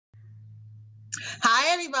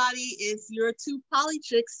Hi, everybody. It's your two poly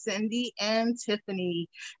chicks, Cindy and Tiffany.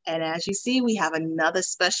 And as you see, we have another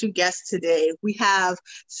special guest today. We have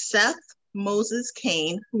Seth Moses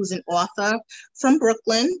Caine, who's an author from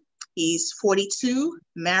Brooklyn. He's 42,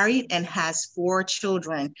 married, and has four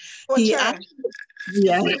children. He actually,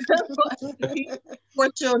 yeah, four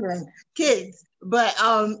children, kids. But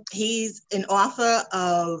he's an author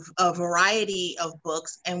of a variety of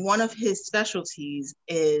books, and one of his specialties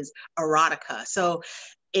is erotica. So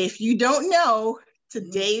if you don't know,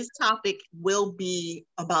 today's topic will be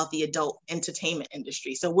about the adult entertainment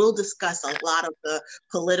industry. So we'll discuss a lot of the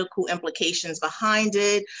political implications behind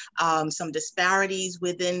it, some disparities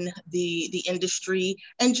within the industry,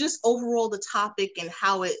 and just overall the topic and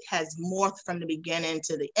how it has morphed from the beginning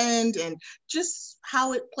to the end, and just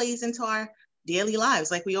how it plays into our daily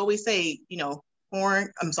lives. Like we always say,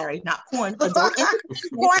 porn, I'm sorry, not porn, adult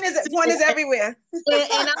entertainment. Porn is everywhere. And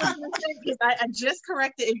I was going to say, because I just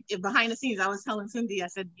corrected it behind the scenes. I was telling Cindy, I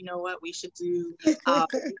said, you know what, we should do we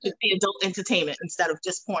should say adult entertainment instead of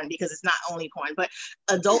just porn, because it's not only porn, but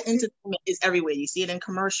adult entertainment is everywhere. You see it in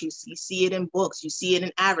commercials, you see it in books, you see it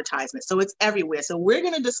in advertisements. So it's everywhere. So we're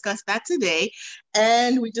going to discuss that today.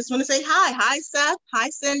 And we just want to say hi. Hi, Seth. Hi,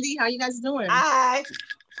 Cindy. How you guys doing? Hi.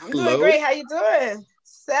 I'm Hello. doing great. How you doing?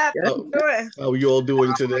 Seth, how you doing? How are you all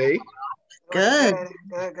doing today? Good.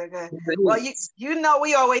 Good. Well, you know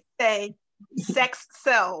we always say sex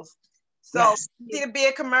sells. So Yes. you see the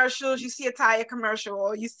beer commercials, you see a tire commercial,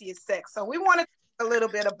 or you see a sex. So we wanted to talk a little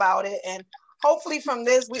bit about it. And hopefully from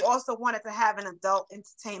this, we also wanted to have an adult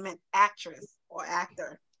entertainment actress or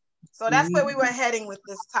actor. So that's where we were heading with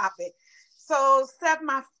this topic. So Seth,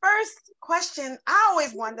 my first question, I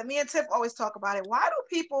always wonder, me and Tiff always talk about it. Why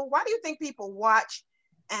do you think people watch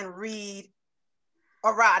and read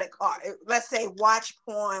erotic art? Let's say watch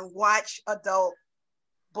porn, watch adult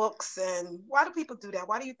books, and why do people do that?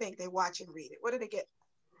 Why do you think they watch and read it? What do they get?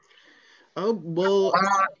 Well,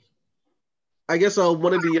 I guess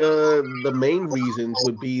one of the main reasons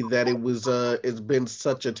would be that it's been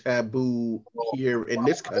such a taboo here in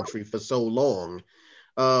this country for so long.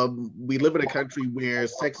 We live in a country where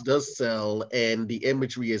sex does sell and the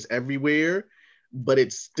imagery is everywhere, but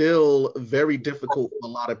it's still very difficult for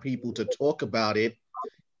a lot of people to talk about it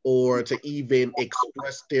or to even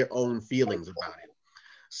express their own feelings about it.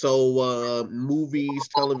 So movies,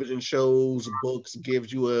 television shows, books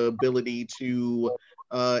gives you an ability to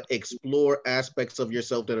explore aspects of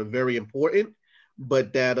yourself that are very important,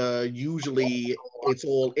 but that usually it's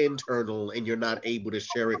all internal and you're not able to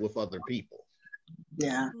share it with other people.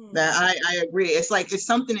 Yeah, that I agree. It's like it's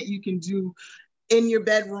something that you can do in your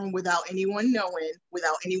bedroom without anyone knowing,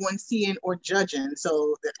 without anyone seeing or judging.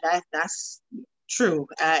 So that's true.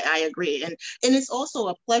 I agree. And it's also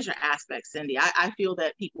a pleasure aspect, Cindy. I feel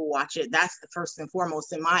that people watch it. That's the first and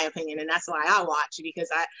foremost, in my opinion. And that's why I watch it, because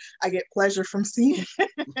I get pleasure from seeing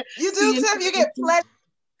it. You do, Tiff? You get pleasure?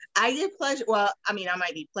 I get pleasure. Well, I mean, I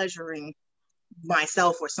might be pleasuring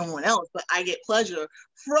myself or someone else, but I get pleasure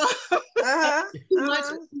from much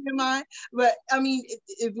TMI. But I mean,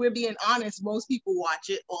 if we're being honest, most people watch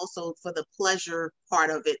it also for the pleasure part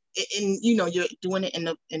of it, and you're doing it in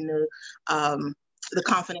the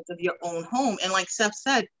confidence of your own home. And like Seth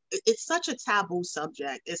said, it's such a taboo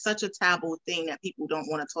subject. It's such a taboo thing that people don't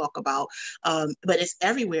want to talk about. But it's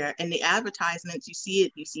everywhere. In the advertisements, you see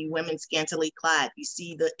it. You see women scantily clad. You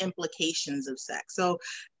see the implications of sex. So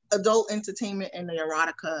adult entertainment and the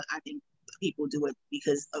erotica, I think people do it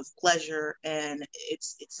because of pleasure, and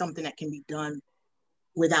it's something that can be done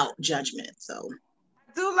without judgment. So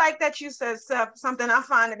I do like that you said, Seth, something I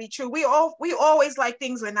find to be true. We always like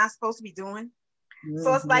things we're not supposed to be doing.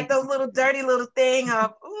 So it's like those little dirty little thing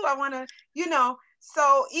of, oh, I want to,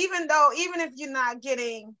 so even if you're not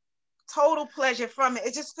getting total pleasure from it,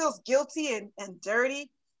 it just feels guilty and dirty.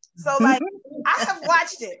 So like I have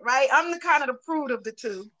watched it, right? I'm the kind of the prude of the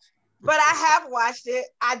two, but I have watched it.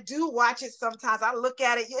 I do watch it sometimes. I look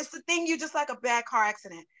at it. It's the thing, you just like a bad car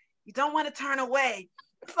accident. You don't want to turn away.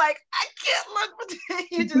 It's like, I can't look,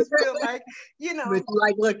 but you just feel like, but you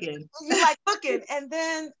like looking. You like looking. And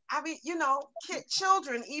then, I mean,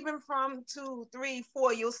 children, even from 2, 3,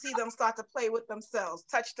 4, you'll see them start to play with themselves,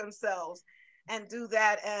 touch themselves, and do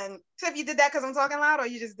that. And Tiff, you did that because I'm talking loud, or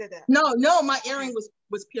you just did that? No, my earring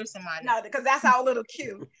was piercing my neck. No, because that's our little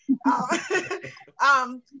cue.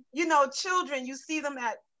 Children, you see them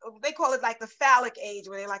at, they call it like the phallic age,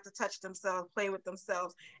 where they like to touch themselves, play with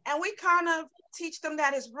themselves. And we kind of teach them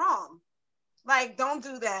that is wrong. Like, don't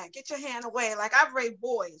do that. Get your hand away. Like, I've raised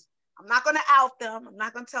boys. I'm not going to out them. I'm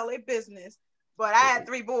not going to tell their business. But I had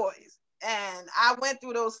 3 boys. And I went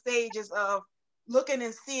through those stages of, looking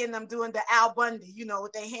and seeing them doing the Al Bundy, you know,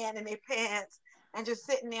 with their hand in their pants and just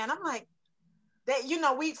sitting there. And I'm like, that, you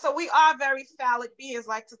know, we are very phallic beings,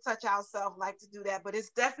 like to touch ourselves, like to do that. But it's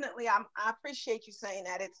definitely, I appreciate you saying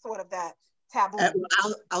that. It's sort of that taboo.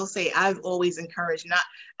 I'll say I've always encouraged, not,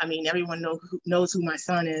 I mean, everyone knows who my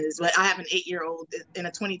son is, but I have an 8-year-old and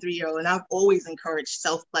a 23-year-old, and I've always encouraged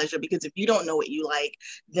self-pleasure, because if you don't know what you like,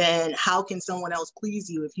 then how can someone else please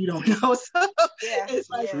you if you don't know? So yeah, it's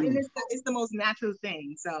like, yeah. and it's the most natural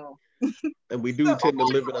thing. So, and we do tend to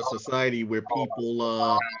live in a society where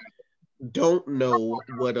people don't know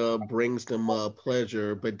what brings them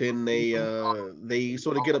pleasure, but then they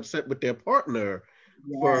sort of get upset with their partner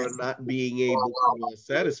for not being able to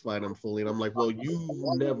satisfy them fully. And I'm like, well,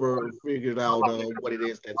 you've never figured out what it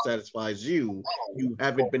is that satisfies you. You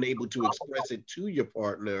haven't been able to express it to your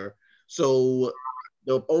partner. So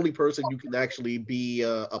the only person you can actually be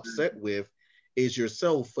upset with is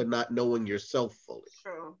yourself for not knowing yourself fully.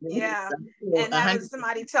 True. Yeah. And having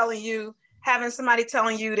somebody telling you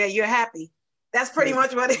that you're happy. That's pretty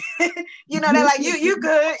much what it is. You know, they're like, you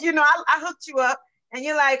good. You know, I hooked you up. And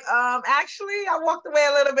you're like, actually, I walked away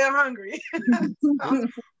a little bit hungry.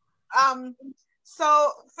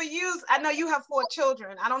 So for you, I know you have 4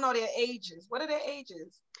 children. I don't know their ages. What are their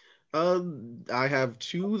ages? I have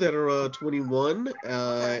 2 that are 21,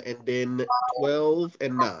 and then 12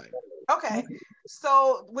 and 9. Okay.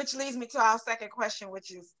 So, which leads me to our second question, which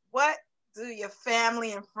is, what do your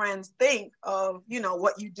family and friends think of, you know,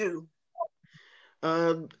 what you do?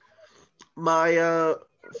 My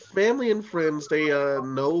family and friends, they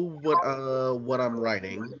know what I'm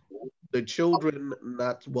writing. The children,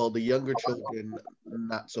 not well, the younger children,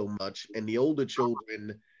 not so much, and the older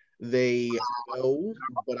children, they know,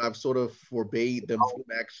 but I've sort of forbade them from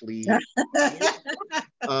actually.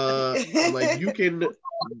 I'm like,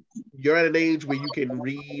 you're at an age where you can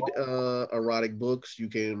read erotic books, you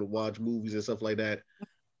can watch movies and stuff like that,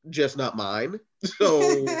 just not mine.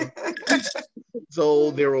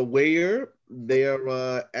 So they're aware,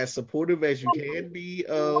 they're as supportive as you can be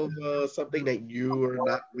of something that you are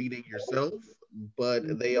not reading yourself,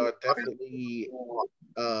 but they are definitely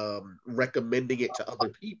recommending it to other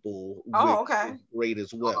people, which is great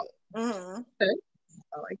as well. Mm-hmm. Okay.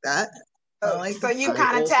 I like that. So you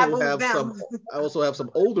kind of taboo them. I also have some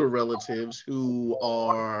older relatives who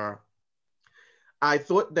are, I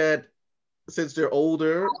thought that since they're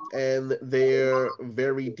older and they're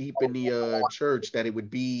very deep in the church, that it would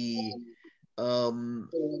be a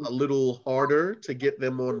little harder to get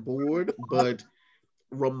them on board, but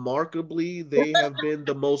remarkably, they have been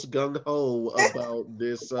the most gung ho about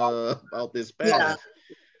this path,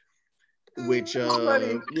 which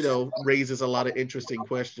you know, raises a lot of interesting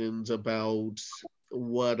questions about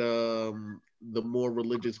what the more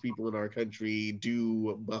religious people in our country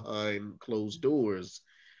do behind closed doors.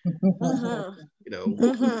 Mm-hmm. You know,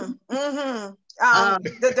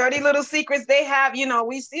 the dirty little secrets they have, you know,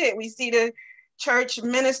 we see it. We see the church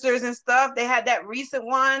ministers and stuff. They had that recent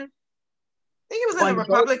one. I think he was in the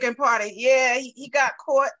Republican Party. Yeah, he got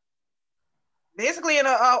caught basically in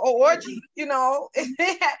a orgy, you know.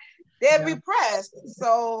 They're repressed.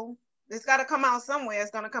 So it's got to come out somewhere. It's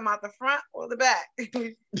going to come out the front or the back.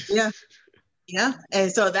 Yeah.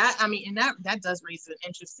 And so that, I mean, and that does raise an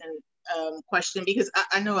interesting question, because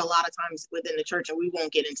I know a lot of times within the church, and we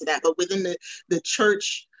won't get into that, but within the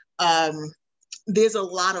church, there's a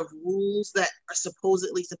lot of rules that are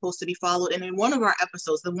supposedly supposed to be followed. And in one of our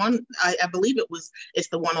episodes, the one, I believe it's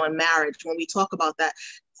the one on marriage, when we talk about that,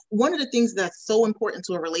 one of the things that's so important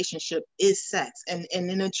to a relationship is sex. And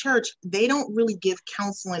in a church, they don't really give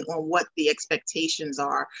counseling on what the expectations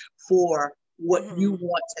are for what you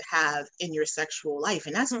want to have in your sexual life.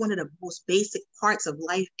 And that's one of the most basic parts of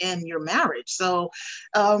life and your marriage. So,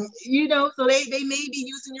 you know, so they may be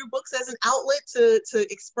using your books as an outlet to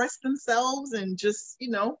express themselves and just,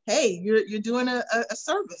 you know, hey, you're doing a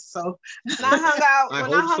service. So when I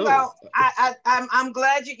hung out, I'm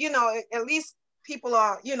glad you know, at least people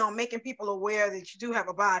are, you know, making people aware that you do have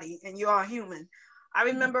a body and you are human. I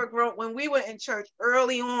remember when we were in church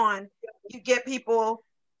early on, you get people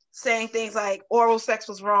saying things like oral sex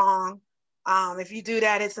was wrong. If you do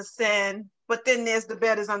that, it's a sin. But then there's the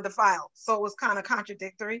bed is undefiled. So it was kind of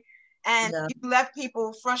contradictory. And you left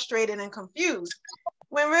people frustrated and confused.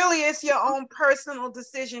 When really it's your own personal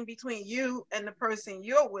decision between you and the person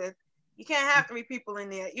you're with. You can't have 3 people in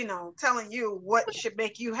there, you know, telling you what should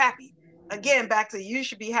make you happy. Again, back to you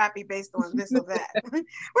should be happy based on this or that.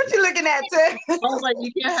 What you looking at, Ted? I was like,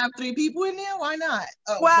 you can't have 3 people in there? Why not?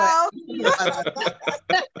 Well,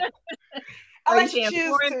 I'll Are you let you saying choose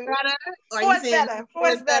four is to. better? Or are Four you is saying better. four Four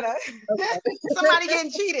is is better? better. Okay. Somebody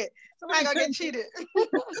getting cheated. Somebody gonna get cheated.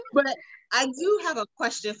 But I do have a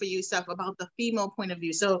question for you, Seth, about the female point of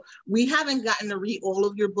view. So we haven't gotten to read all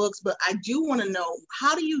of your books, but I do want to know,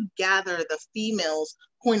 how do you gather the female's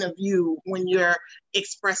point of view when you're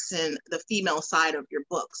expressing the female side of your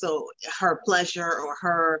book? So her pleasure or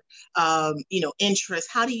her, interest.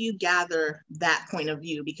 How do you gather that point of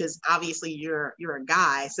view? Because obviously you're a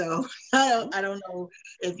guy, so I don't know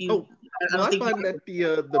if you. Oh, I well, don't I think find you.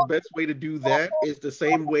 that the best way to do that is the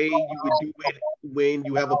same way you would do it when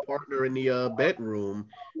you have a partner in the bedroom.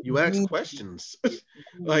 You ask questions.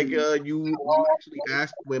 Like you actually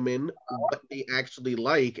ask women what they actually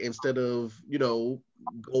like instead of,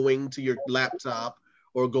 going to your laptop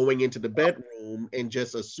or going into the bedroom and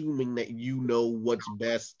just assuming that you know what's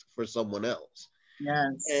best for someone else.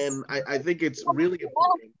 Yes. And I think it's really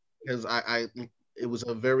important because I it was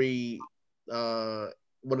a very uh,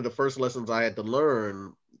 one of the first lessons I had to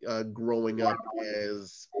learn growing up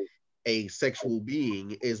as a sexual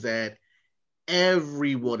being is that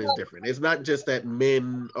everyone is different. It's not just that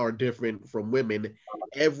men are different from women.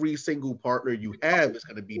 Every single partner you have is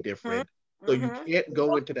going to be different. So you Mm-hmm. can't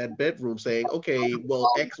go into that bedroom saying, okay,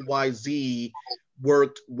 well, XYZ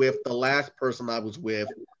worked with the last person I was with.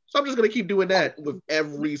 So I'm just going to keep doing that with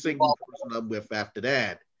every single person I'm with after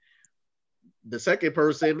that. The second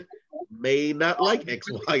person may not like X,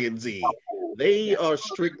 Y, and Z. They are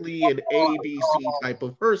strictly an ABC type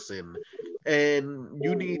of person. And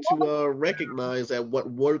you need to recognize that what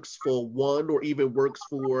works for one or even works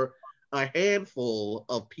for a handful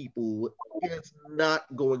of people is not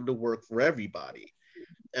going to work for everybody.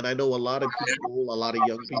 And I know a lot of people, a lot of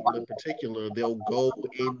young people in particular, they'll go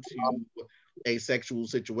into a sexual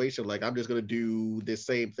situation like, I'm just going to do this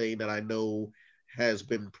same thing that I know has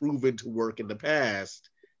been proven to work in the past.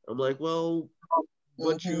 I'm like, well,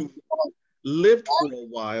 once Mhm. you've lived for a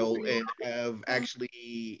while and have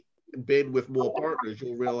actually been with more partners,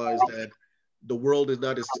 you'll realize that the world is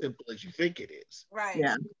not as simple as you think it is. Right.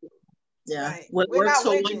 Yeah. Yeah. Right. What We're works not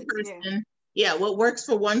for one widgets. Yeah. person, yeah, what works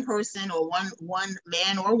for one person or one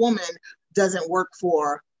man or woman doesn't work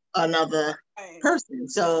for another Right. person.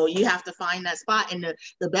 So you have to find that spot. And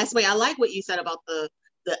the best way, I like what you said about the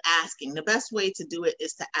asking. The best way to do it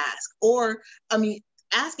is to ask. Or I mean,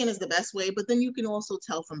 asking is the best way, but then you can also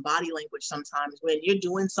tell from body language sometimes when you're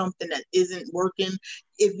doing something that isn't working.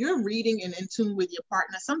 If you're reading and in tune with your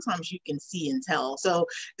partner, sometimes you can see and tell. So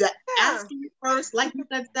the Yeah. asking first, like you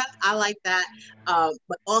said, Steph, I like that.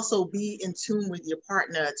 But also be in tune with your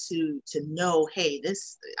partner to know, hey,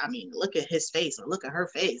 this. I mean, look at his face or look at her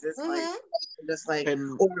face. It's like Mm-hmm. just like,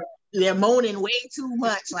 And or they're moaning way too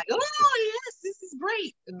much. Like, oh yes, this is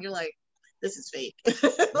great, and you're like, this is fake.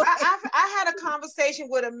 I had a conversation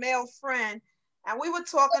with a male friend, and we were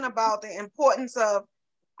talking about the importance of,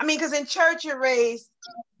 I mean, because in church you're raised,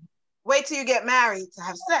 wait till you get married to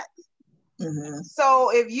have sex. Mm-hmm. So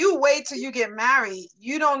if you wait till you get married,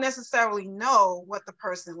 you don't necessarily know what the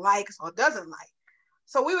person likes or doesn't like.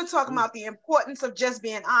 So we were talking about the importance of just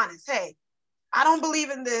being honest. Hey, I don't believe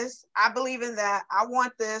in this. I believe in that. I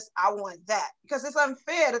want this. I want that. Because it's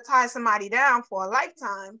unfair to tie somebody down for a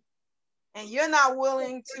lifetime and you're not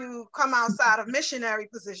willing to come outside of missionary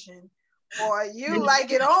position, or you like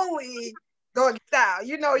it only doggy style.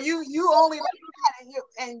 You only like that,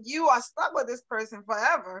 and you are stuck with this person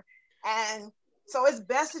forever. And so it's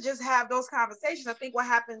best to just have those conversations. I think what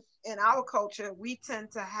happens in our culture, we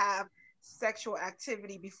tend to have sexual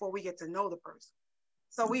activity before we get to know the person.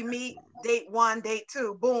 So we meet, date one, date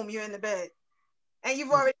two, boom, you're in the bed. And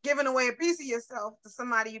you've already given away a piece of yourself to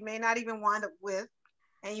somebody you may not even wind up with,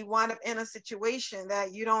 and you wind up in a situation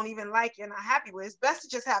that you don't even like, you're not happy with. It's best to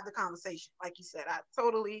just have the conversation. Like you said, I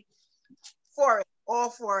totally for it, all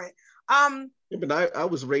for it. Yeah, but I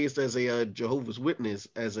was raised as a Jehovah's Witness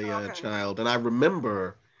as a Okay. child, and I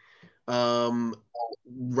remember um,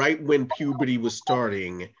 right when puberty was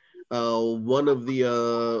starting, one of the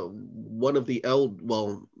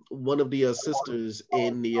sisters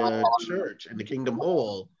in the church in the Kingdom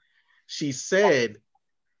Hall, she said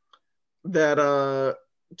that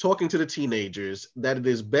talking to the teenagers that it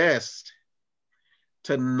is best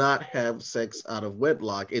to not have sex out of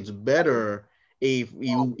wedlock. It's better if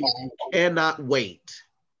you cannot wait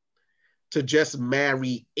to just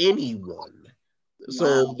marry anyone so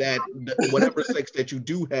Wow. that whatever sex that you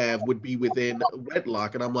do have would be within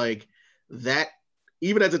wedlock. And I'm like, that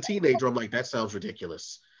even as a teenager, I'm like, that sounds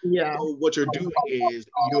ridiculous. Yeah. So what you're doing is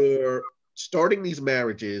you're starting these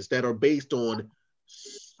marriages that are based on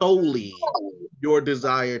solely your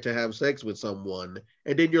desire to have sex with someone,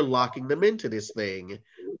 and then you're locking them into this thing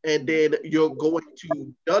and then you're going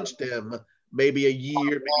to judge them maybe a year,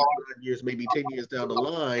 maybe 5 years, maybe 10 years down the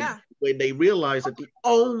line, Yeah. when they realize that the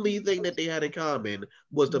only thing that they had in common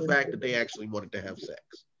was the fact that they actually wanted to have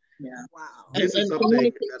sex. Yeah. Wow. This is And something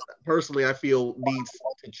communicate. that personally I feel needs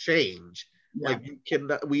to change. Yeah. Like, you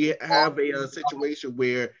cannot, we have a situation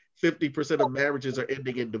where 50% of marriages are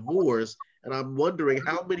ending in divorce. And I'm wondering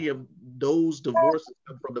how many of those divorces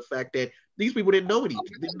come from the fact that these people didn't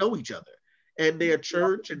know each other. And their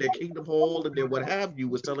church and their kingdom hall and their what have you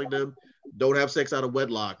was telling them, don't have sex out of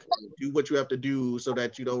wedlock. Do what you have to do so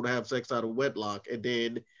that you don't have sex out of wedlock. And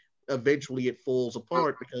then eventually it falls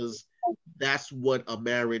apart because that's what a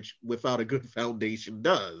marriage without a good foundation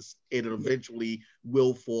does. It eventually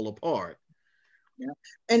will fall apart. Yeah.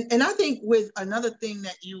 And I think with another thing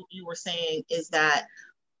that you were saying is that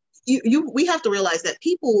you we have to realize that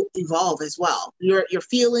people evolve as well. Your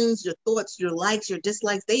feelings, your thoughts, your likes, your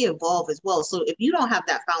dislikes, they evolve as well. So if you don't have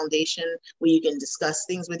that foundation where you can discuss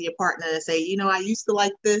things with your partner and say, I used to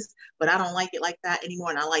like this, but I don't like it like that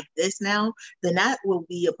anymore, and I like this now, then that will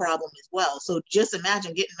be a problem as well. So just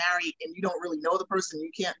imagine getting married and you don't really know the person,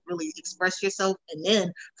 you can't really express yourself, and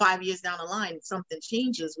then 5 years down the line, something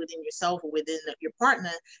changes within yourself or within your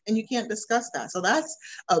partner, and you can't discuss that. So that's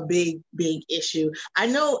a big issue. I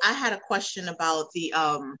know I had a question about the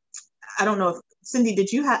I don't know if Cindy,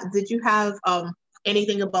 did you have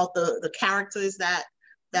anything about the characters that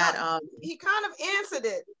he kind of answered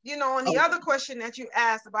it, on the other question that you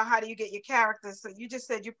asked about how do you get your characters. So you just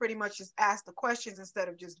said you pretty much just asked the questions instead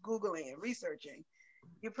of just Googling and researching.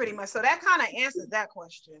 You pretty much, so that kind of answers that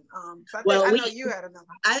question. So I know you had another.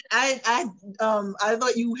 I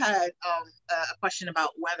thought you had a question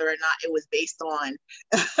about whether or not it was based on.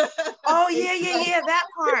 Oh yeah, that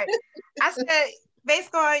part. I said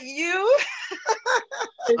based on you.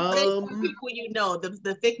 People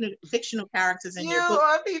the fictional characters in your book.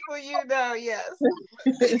 Or people yes.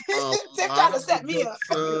 A They're lot trying to of the set me up.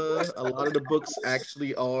 books, a lot of the books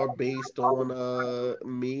actually are based on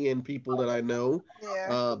me and people that I know.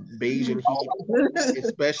 Yeah. Bajanheat,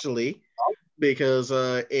 especially because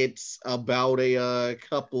it's about a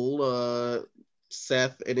couple,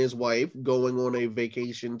 Seth and his wife, going on a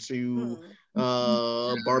vacation to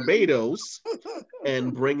Barbados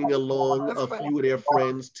and bringing along a few of their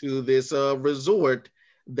friends to this resort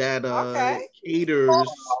that caters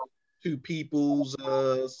to people's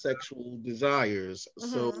sexual desires.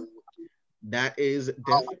 So that is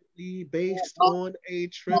definitely based on a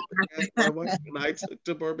trip that my wife and I took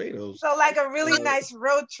to Barbados. So like a really nice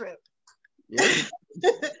road trip. Yeah.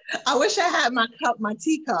 I wish I had my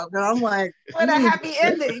teacup, but I'm like, with a happy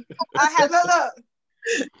ending. I had look.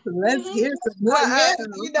 Let's hear some more.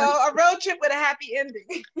 A road trip with a happy ending.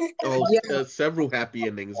 Several happy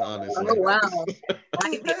endings, honestly. Oh wow.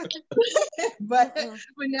 but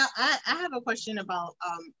now I have a question about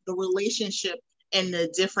the relationship and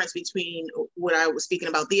the difference between what I was speaking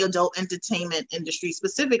about, the adult entertainment industry,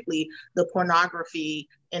 specifically the pornography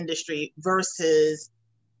industry, versus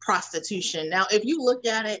prostitution. Now, if you look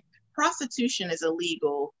at it, prostitution is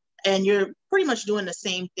illegal, and you're pretty much doing the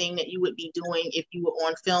same thing that you would be doing if you were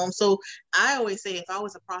on film. So I always say, if I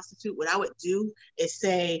was a prostitute, what I would do is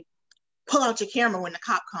say, pull out your camera when the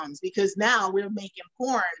cop comes, because now we're making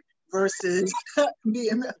porn versus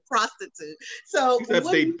being a prostitute. So except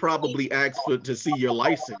they probably ask to see your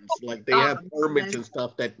license, like they have permits and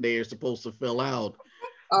stuff that they're supposed to fill out.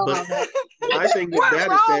 But my thing with that is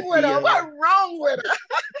that what's wrong with her?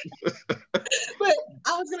 But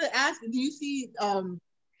I was gonna ask, do you see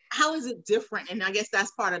how is it different? And I guess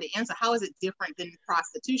that's part of the answer. How is it different than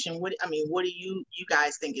prostitution? What do you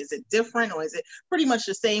guys think? Is it different, or is it pretty much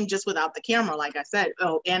the same, just without the camera, like I said?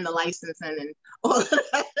 Oh, and the licensing and all of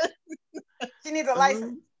that. She needs a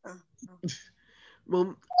license.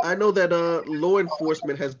 Well, I know that law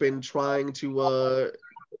enforcement has been trying to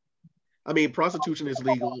prostitution is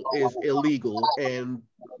illegal, and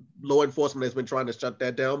law enforcement has been trying to shut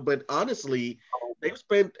that down. But honestly, they've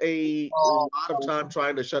spent a lot of time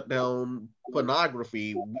trying to shut down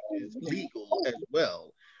pornography, which is legal as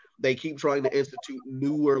well. They keep trying to institute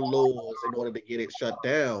newer laws in order to get it shut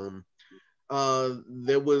down.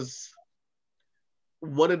 There was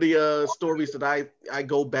one of the stories that I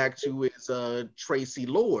go back to is Tracy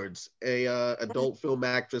Lords, a adult film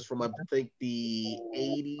actress from I think the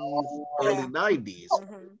 80s, early 90s.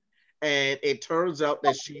 And it turns out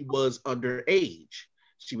that she was underage.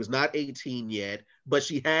 She was not 18 yet, but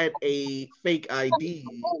she had a fake ID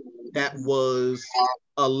that was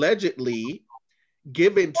allegedly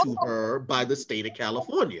given to her by the state of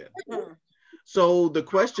California. So the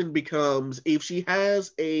question becomes, if she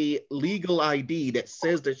has a legal ID that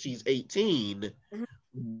says that she's 18,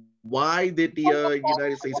 why did the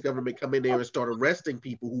United States government come in there and start arresting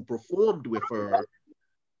people who performed with her?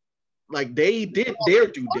 Like, they did their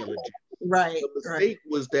due diligence. Right. The mistake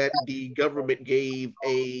was that the government gave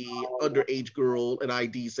a underage girl an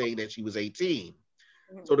ID saying that she was 18.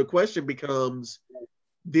 So the question becomes,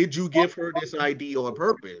 did you give her this ID on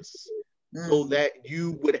purpose so that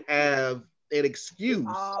you would have an excuse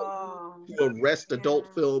to arrest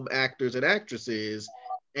adult film actors and actresses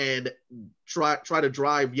and try to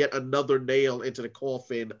drive yet another nail into the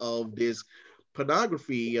coffin of this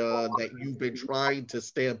pornography that you've been trying to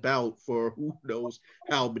stamp out for who knows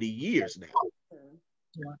how many years now?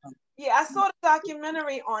 Yeah, I saw the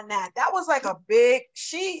documentary on that. That was like a big,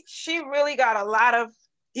 she really got a lot of,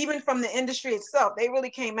 even from the industry itself, they really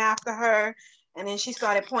came after her. And then she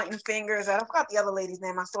started pointing fingers at, I forgot the other lady's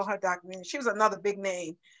name. I saw her documentary. She was another big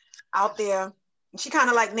name out there. And she kind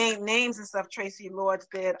of like named names and stuff, Tracy Lords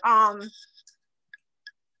did.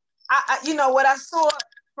 You know, what I saw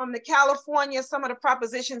from the California, some of the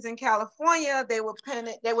propositions in California, they were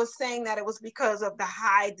saying that it was because of the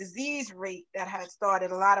high disease rate that had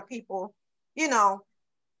started. A lot of people, you know,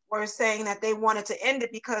 were saying that they wanted to end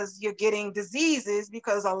it because you're getting diseases,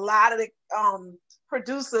 because a lot of the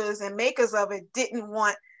producers and makers of it didn't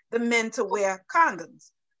want the men to wear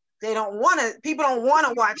condoms. They don't want to, people don't want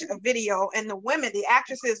to watch a video. And the women, the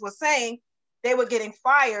actresses were saying they were getting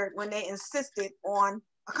fired when they insisted on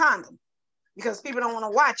a condom, because people don't want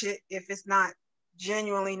to watch it if it's not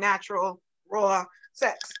genuinely natural, raw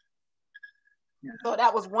sex. Yeah. So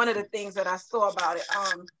that was one of the things that I saw about it.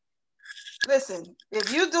 Listen,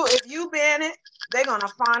 if you ban it, they're gonna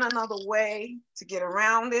find another way to get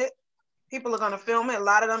around it. People are gonna film it. A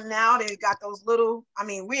lot of them now, they got those little, I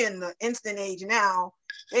mean, we're in the instant age now.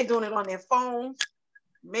 They're doing it on their phones,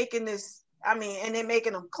 making this, I mean, and they're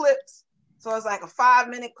making them clips. So it's like a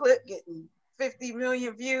 5-minute clip getting 50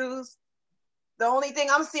 million views. The only thing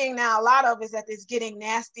I'm seeing now, a lot of, is that it's getting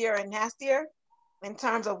nastier and nastier in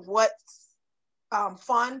terms of what's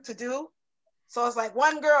fun to do. So it's like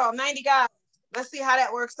one girl, 90 guys. Let's see how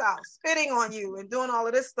that works out. Spitting on you and doing all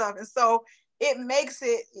of this stuff. And so it makes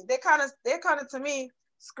it, they're kind of to me,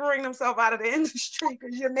 screwing themselves out of the industry,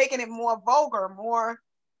 because you're making it more vulgar, more,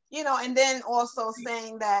 you know, and then also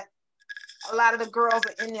saying that a lot of the girls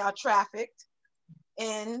are in there trafficked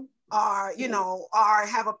and are, you know,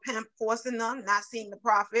 have a pimp forcing them, not seeing the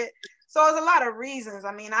profit. So there's a lot of reasons.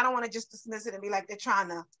 I mean, I don't want to just dismiss it and be like they're trying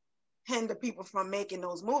to hinder people from making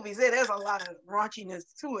those movies. There's a lot of raunchiness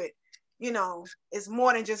to it. You know, it's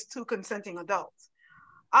more than just two consenting adults.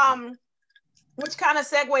 Which kind of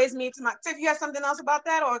segues me to my, Tiff, you have something else about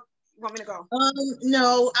that, or you want me to go?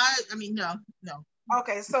 No, I mean, no.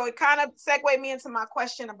 Okay, so it kind of segued me into my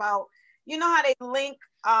question about, you know how they link,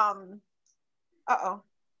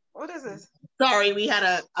 what is this? Sorry, we had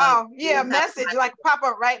a message like pop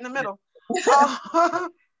up right in the middle.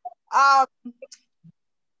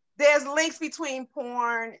 There's links between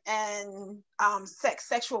porn and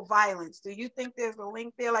sexual violence. Do you think there's a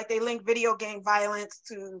link there? Like they link video game violence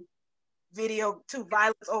to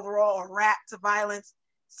violence overall, or rap to violence.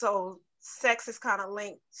 So sex is kind of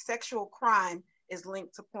linked, sexual crime is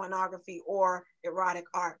linked to pornography or erotic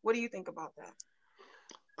art. What do you think about that?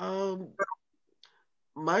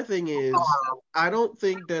 My thing is, I don't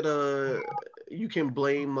think that you can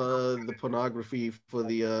blame the pornography for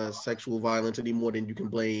the sexual violence any more than you can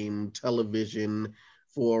blame television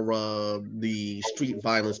for the street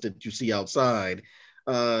violence that you see outside.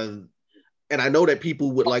 And I know that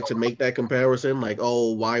people would like to make that comparison, like,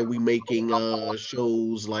 oh, why are we making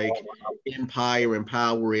shows like Empire and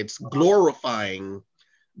Power? It's glorifying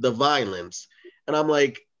the violence. And I'm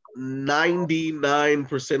like,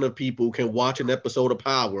 99% of people can watch an episode of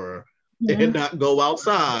Power and not go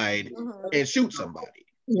outside and shoot somebody.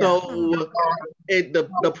 Yeah. So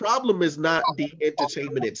the problem is not the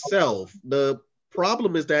entertainment itself. The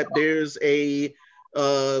problem is that there's a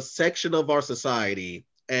section of our society,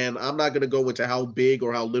 and I'm not going to go into how big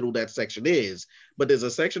or how little that section is, but there's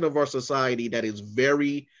a section of our society that is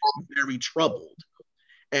very, very troubled.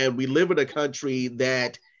 And we live in a country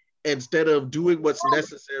that, instead of doing what's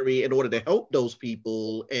necessary in order to help those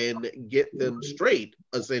people and get them straight,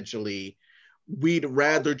 essentially, we'd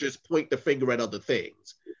rather just point the finger at other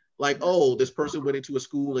things. Like, oh, this person went into a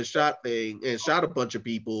school and shot a bunch of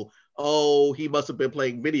people. Oh, he must have been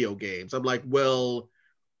playing video games. I'm like, well,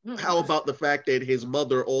 how about the fact that his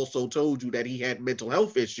mother also told you that he had mental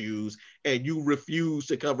health issues and you refused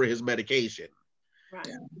to cover his medication? Right.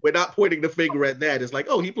 We're not pointing the finger at that. It's like,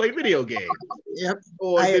 oh, he played video games. Yep.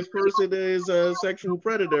 Or this person is a sexual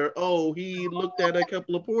predator. Oh, he looked at a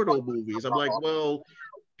couple of porno movies. I'm like, well,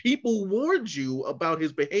 people warned you about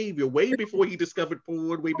his behavior way before he discovered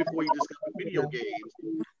porn, way before he discovered video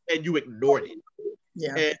games, and you ignored it.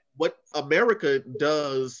 Yeah. And what America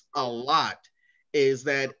does a lot is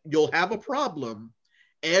that you'll have a problem.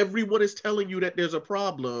 Everyone is telling you that there's a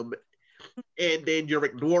problem, and then you're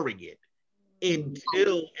ignoring it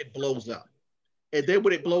until it blows up. And then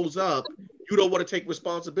when it blows up, you don't want to take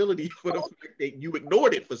responsibility for the fact that you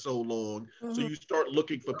ignored it for so long. So you start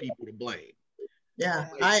looking for people to blame. Yeah,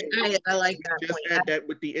 I like that Just point. had that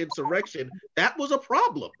with the insurrection. That was a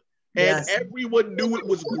problem. And Yes. everyone knew it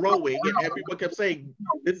was growing, and everyone kept saying,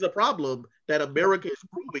 this is a problem that America is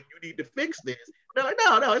growing. You need to fix this. They're like,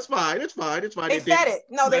 no, it's fine. It's fine. It's fine. They said it.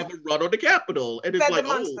 No, they have a run on the Capitol. And it's like,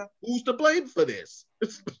 oh, who's to blame for this?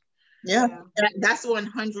 Yeah, that's 100%,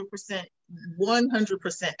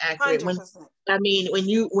 100% accurate.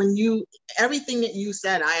 100%. When you everything that you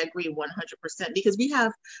said, I agree 100%, because we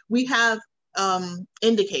have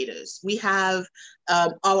indicators. We have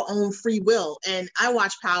our own free will. And I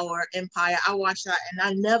watch Power Empire. I watch that, and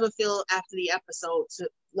I never feel after the episode to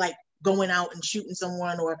like going out and shooting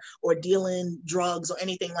someone or dealing drugs or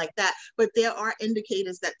anything like that. But there are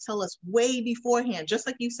indicators that tell us way beforehand, just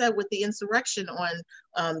like you said with the insurrection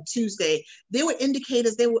on Tuesday. There were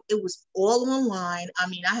indicators. It was all online. I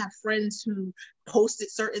mean, I have friends who posted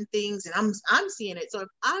certain things, and I'm seeing it. So if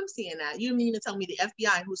I'm seeing that, you mean to tell me the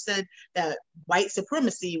FBI, who said that white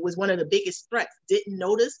supremacy was one of the biggest threats, didn't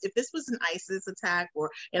notice? If this was an ISIS attack,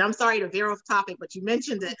 and I'm sorry to veer off topic, but you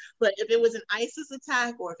mentioned it, but if it was an ISIS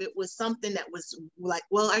attack, or if it was something that was like,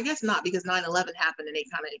 well, I guess not, because 9/11 happened and they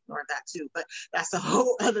kind of ignored that too, but that's a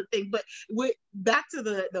whole other thing. But back to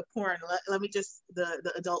the porn, let me just, the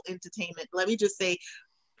adult entertainment, let me just say,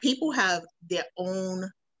 people have their own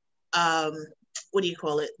what do you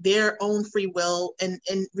call it, their own free will. And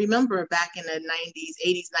remember, back in the 90s,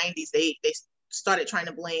 80s, 90s, they started trying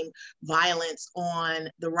to blame violence on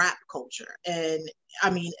the rap culture. And I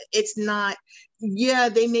mean, it's not,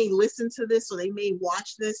 they may listen to this or they may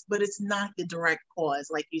watch this, but it's not the direct cause,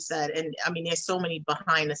 like you said. And I mean, there's so many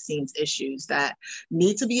behind the scenes issues that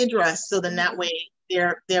need to be addressed, so then that way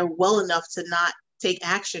they're well enough to not take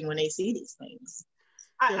action when they see these things.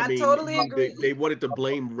 I totally agree. They wanted to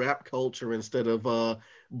blame rap culture instead of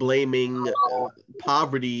blaming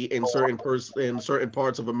poverty in certain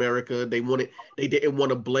parts of America. They didn't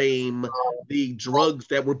want to blame the drugs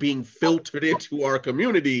that were being filtered into our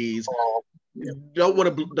communities. Don't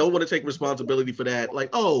want to take responsibility for that.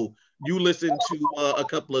 Like, oh, you listen to a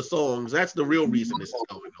couple of songs. That's the real reason this is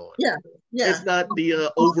going on. Yeah. It's not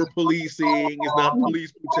the over policing. It's not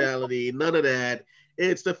police brutality. None of that.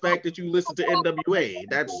 It's the fact that you listen to NWA.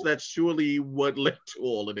 That's surely what led to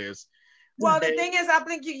all of this. Well, the thing is, I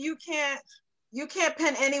think you can't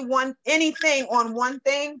pin anything on one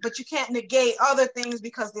thing, but you can't negate other things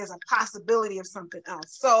because there's a possibility of something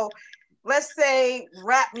else. So let's say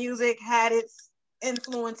rap music had its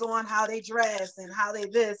influence on how they dress and how they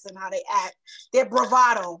this and how they act. Their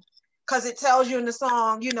bravado, because it tells you in the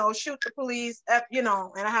song, shoot the police, and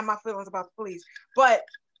I have my feelings about the police, but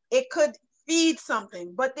it could feed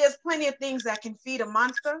something. But there's plenty of things that can feed a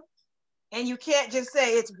monster, and you can't just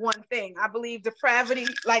say it's one thing. I believe depravity,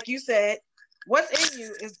 like you said, what's in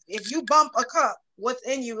you is, if you bump a cup, what's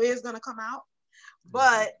in you is going to come out.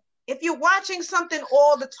 But if you're watching something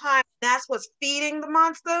all the time, that's what's feeding the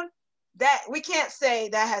monster, that we can't say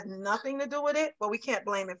that has nothing to do with it, but we can't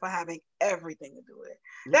blame it for having everything to do with it.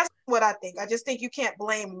 That's what I think. I just think you can't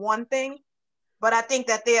blame one thing, but I think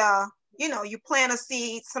that there are, you plant a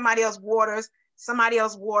seed, somebody else waters,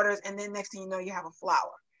 and then next thing you know, you have a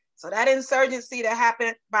flower. So that insurgency that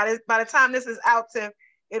happened, by the time this is out,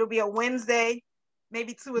 it'll be a Wednesday,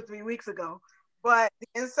 maybe 2 or 3 weeks ago. But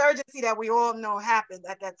the insurgency that we all know happened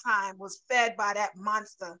at that time was fed by that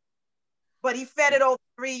monster. But he fed it over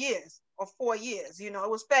 3 years or 4 years. It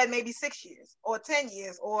was fed maybe 6 years or 10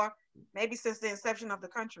 years, or maybe since the inception of the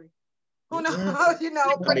country. Who knows?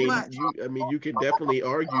 Pretty much. You could definitely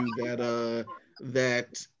argue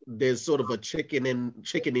that there's sort of a chicken and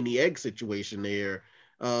the egg situation there.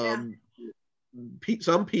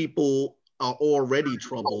 Some people are already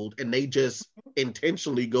troubled, and they just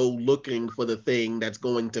intentionally go looking for the thing that's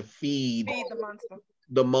going to feed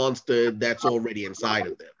the monster that's already inside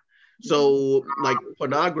of them. So, like,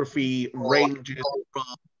 pornography ranges from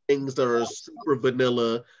things that are super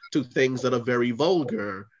vanilla to things that are very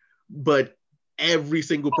vulgar, but every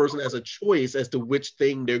single person has a choice as to which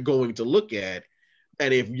thing they're going to look at.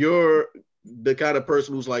 And if you're the kind of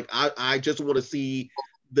person who's like, I just want to see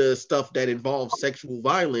the stuff that involves sexual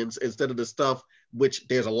violence instead of the stuff, which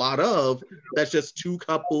there's a lot of, that's just two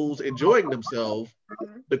couples enjoying themselves.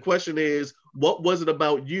 The question is, what was it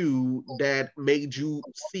about you that made you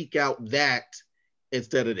seek out that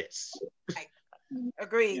instead of this?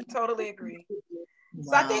 Agree. Totally agree.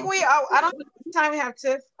 Wow. So I think I don't know what time we have,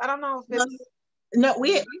 Tiff. I don't know if it's. No,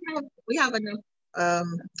 we have enough.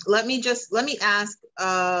 Let me ask.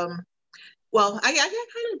 Well, I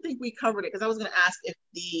kind of think we covered it because I was going to ask if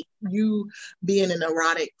you being an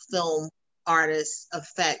erotic film artist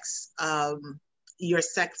affects your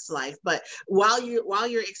sex life. But while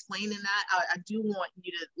you're explaining that, I do want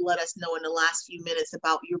you to let us know in the last few minutes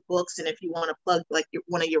about your books, and if you want to plug like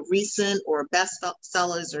one of your recent or best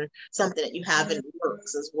sellers or something that you have in the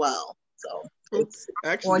works as well. So it's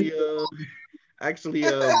actually,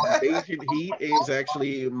 Bajanheat is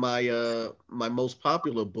actually my most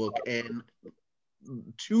popular book, and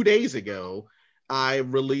 2 days ago I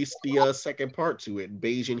released the second part to it,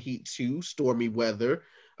 Bajanheat 2, Stormy Weather.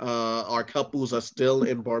 Our couples are still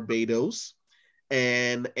in Barbados,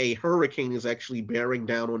 and a hurricane is actually bearing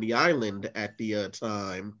down on the island at the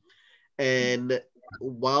time. And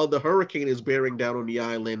while the hurricane is bearing down on the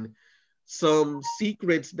island, some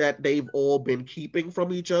secrets that they've all been keeping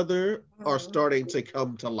from each other are starting to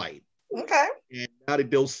come to light. Okay. And now that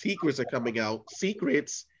those secrets are coming out,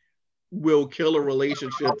 secrets will kill a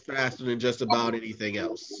relationship faster than just about anything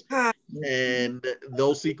else. And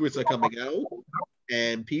those secrets are coming out,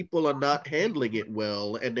 and people are not handling it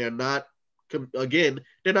well, and they're not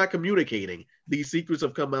communicating. These secrets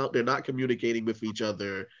have come out, they're not communicating with each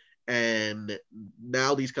other, and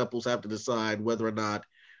now these couples have to decide whether or not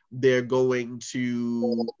they're going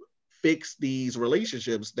to fix these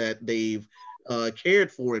relationships that they've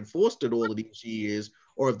cared for and fostered all of these years,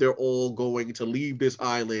 or if they're all going to leave this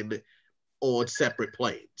island on separate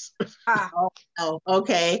planes. Oh,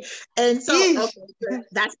 okay. And so okay,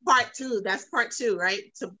 that's part two. That's part two, right?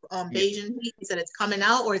 So Bajan Heat, you said it's coming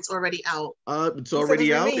out or it's already out? It's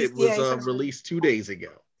already out. Released. It was released 2 days ago.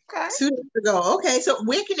 Okay. 2 days ago. Okay. So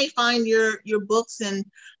where can they find your books and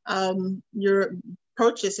your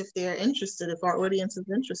purchase if they're interested, if our audience is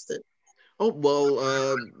interested? Oh, well,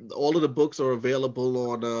 all of the books are available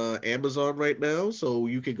on Amazon right now. So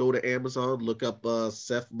you can go to Amazon, look up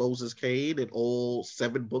Seth Moses Caine, and all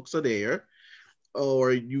 7 books are there.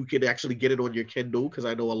 Or you can actually get it on your Kindle, because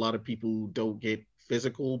I know a lot of people don't get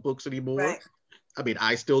physical books anymore. Right. I mean,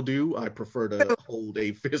 I still do. I prefer to hold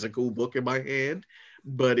a physical book in my hand.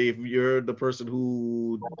 But if you're the person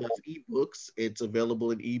who does ebooks, it's available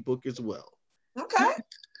in ebook as well. Okay.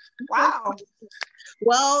 Wow.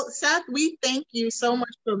 Well, Seth, we thank you so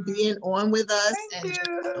much for being on with us. Thank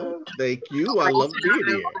you. Thank you. I love being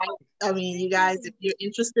here. I mean, you guys, if you're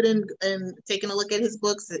interested in taking a look at his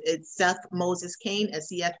books, it's Seth Moses Caine,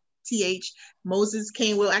 SEFTH Moses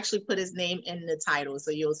Caine. We'll actually put his name in the title,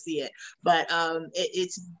 so you'll see it. But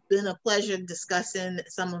it's been a pleasure discussing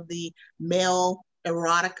some of the male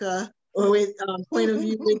erotica or with point of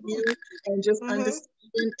view with you, and just understanding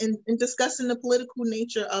and discussing the political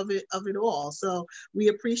nature of it all. So we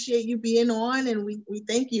appreciate you being on, and we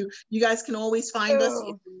thank you. You guys can always find us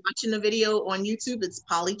if you're watching the video on YouTube. It's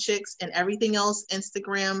Polychicks, and everything else,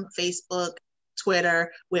 Instagram, Facebook,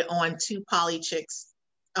 Twitter, we're on 2 Polychicks.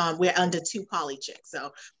 We're under 2 Polychicks.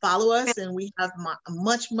 So follow us, and we have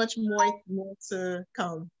much more to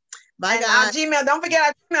come. Bye, and guys. our Gmail, don't forget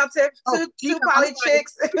our Gmail tip, two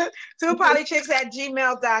polychicks, 2polychicks at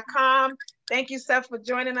gmail.com. Thank you, Seth, for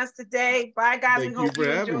joining us today. Bye, guys. We hope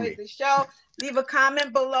you enjoyed the show. Leave a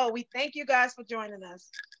comment below. We thank you guys for joining us.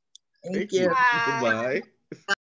 Thank you. Bye.